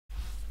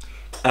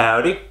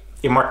Howdy,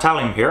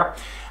 Immortallium here,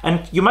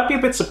 and you might be a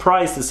bit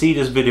surprised to see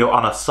this video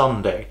on a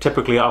Sunday.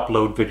 Typically I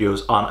upload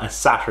videos on a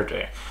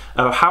Saturday.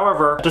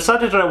 However, I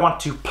decided that I want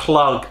to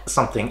plug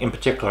something in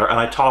particular, and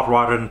I thought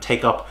rather than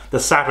take up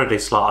the Saturday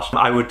slot,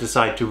 I would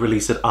decide to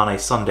release it on a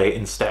Sunday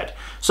instead.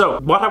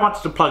 So what I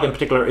wanted to plug in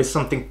particular is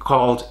something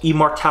called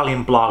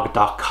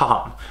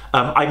immortalliumblog.com.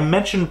 I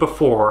mentioned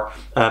before,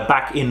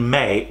 back in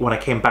May, when I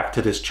came back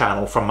to this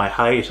channel from my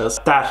hiatus,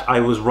 that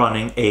I was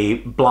running a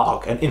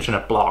blog, an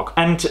internet blog.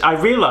 And I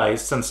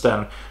realized since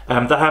then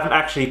that I haven't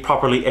actually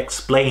properly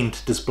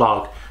explained this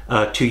blog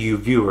to you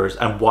viewers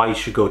and why you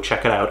should go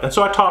check it out. And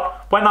so I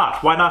thought, why not?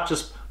 Why not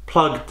just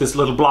plug this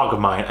little blog of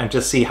mine and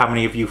just see how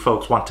many of you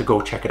folks want to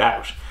go check it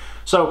out?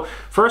 So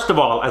first of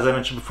all, as I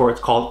mentioned before,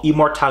 it's called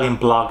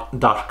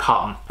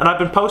immortalliumblog.com, and I've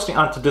been posting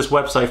onto this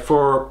website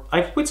for,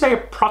 I would say,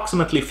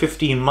 approximately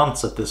 15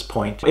 months at this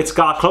point. It's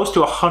got close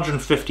to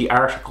 150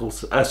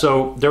 articles,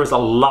 so there is a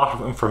lot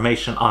of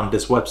information on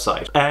this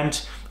website. And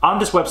on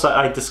this website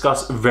I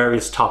discuss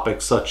various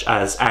topics such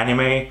as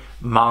anime,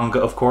 manga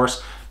of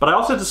course, but I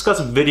also discuss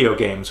video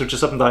games, which is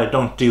something that I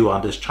don't do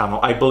on this channel.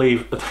 I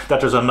believe that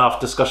there's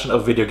enough discussion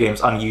of video games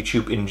on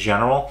YouTube in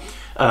general.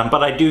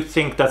 But I do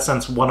think that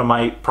since one of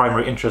my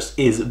primary interests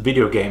is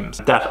video games,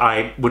 that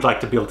I would like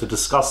to be able to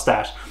discuss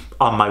that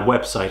on my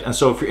website. And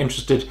so if you're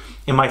interested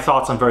in my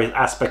thoughts on various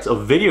aspects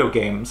of video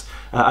games,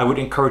 I would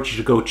encourage you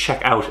to go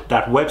check out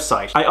that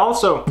website. I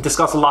also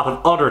discuss a lot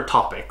of other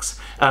topics,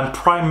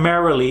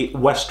 primarily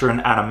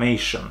Western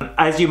animation.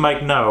 As you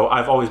might know,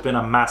 I've always been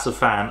a massive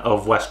fan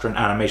of Western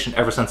animation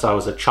ever since I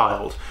was a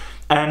child.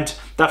 And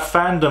that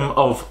fandom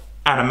of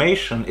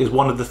animation is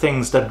one of the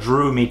things that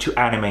drew me to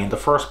anime in the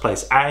first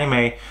place.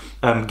 Anime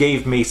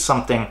gave me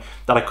something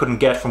that I couldn't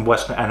get from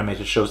Western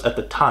animated shows at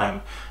the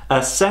time.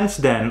 Since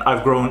then,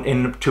 I've grown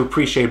to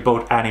appreciate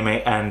both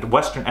anime and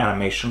Western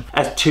animation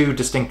as two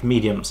distinct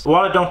mediums.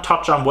 While I don't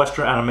touch on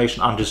Western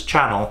animation on this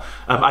channel,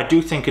 I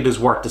do think it is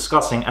worth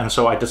discussing, and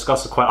so I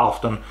discuss it quite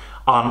often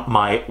on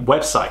my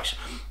website.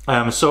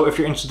 So if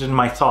you're interested in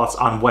my thoughts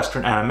on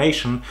Western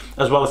animation,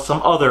 as well as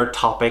some other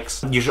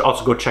topics, you should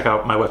also go check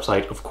out my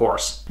website, of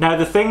course. Now,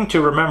 the thing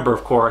to remember,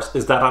 of course,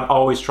 is that I'm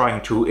always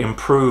trying to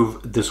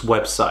improve this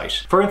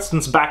website. For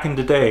instance, back in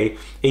the day,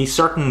 a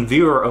certain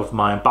viewer of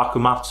mine,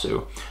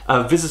 Bakumatsu,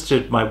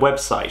 visited my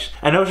website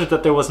and noted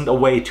that there wasn't a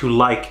way to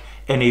like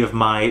any of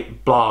my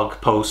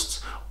blog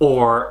posts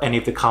or any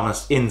of the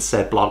comments in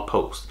said blog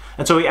post.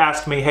 And so he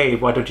asked me, hey,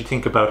 why don't you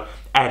think about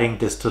adding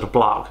this to the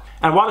blog?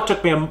 And while it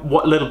took me a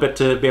little bit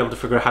to be able to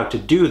figure out how to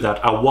do that,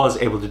 I was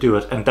able to do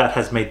it, and that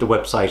has made the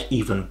website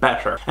even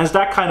better. And it's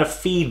that kind of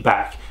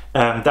feedback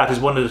that is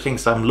one of the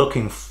things I'm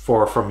looking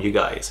for from you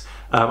guys.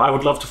 I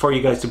would love for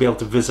you guys to be able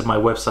to visit my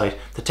website,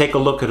 to take a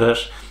look at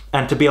it,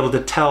 and to be able to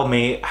tell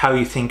me how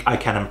you think I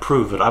can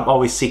improve it. I'm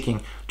always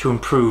seeking to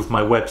improve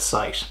my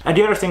website. And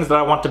the other thing is that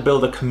I want to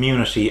build a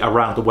community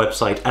around the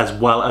website as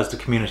well as the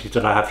community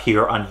that I have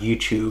here on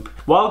YouTube.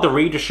 While the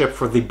readership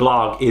for the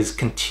blog is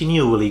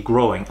continually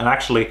growing, and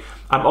actually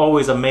I'm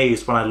always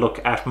amazed when I look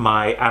at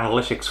my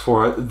analytics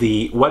for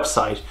the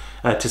website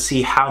to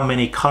see how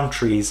many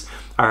countries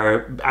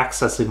are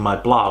accessing my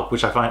blog,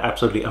 which I find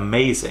absolutely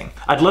amazing.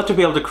 I'd love to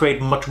be able to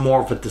create much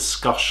more of a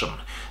discussion.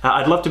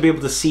 I'd love to be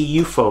able to see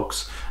you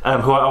folks,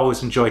 who I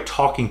always enjoy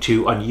talking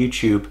to on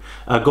YouTube,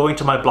 going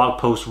to my blog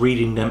posts,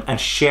 reading them, and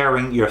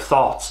sharing your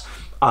thoughts.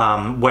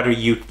 Whether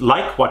you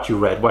like what you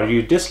read, whether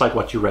you dislike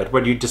what you read,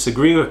 whether you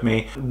disagree with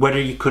me,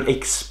 whether you could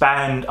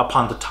expand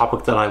upon the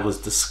topic that I was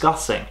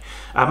discussing.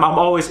 I'm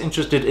always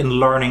interested in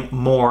learning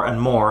more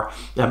and more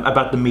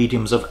about the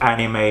mediums of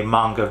anime,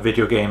 manga,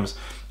 video games,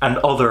 and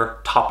other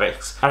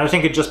topics. And I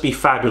think it'd just be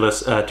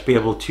fabulous to be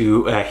able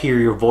to hear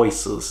your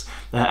voices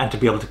and to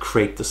be able to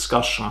create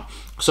discussion.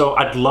 So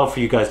I'd love for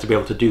you guys to be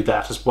able to do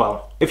that as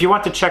well. If you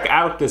want to check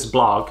out this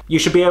blog, you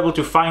should be able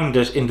to find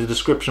it in the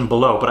description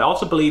below, but I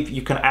also believe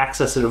you can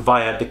access it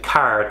via the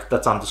card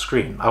that's on the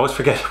screen. I always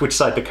forget which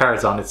side the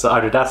card's on. It's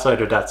either that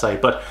side or that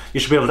side, but you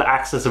should be able to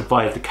access it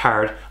via the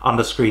card on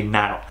the screen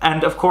now.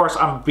 And of course,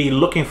 I'll be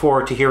looking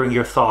forward to hearing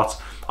your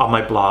thoughts on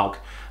my blog.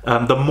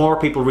 The more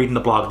people reading the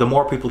blog, the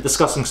more people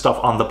discussing stuff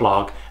on the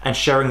blog and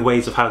sharing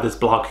ways of how this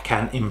blog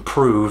can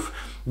improve,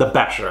 the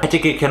better. I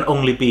think it can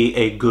only be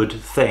a good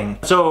thing.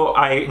 So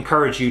I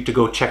encourage you to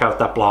go check out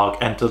that blog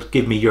and to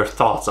give me your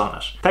thoughts on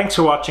it. Thanks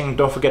for watching.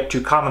 Don't forget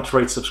to comment,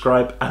 rate,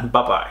 subscribe, and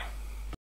bye-bye.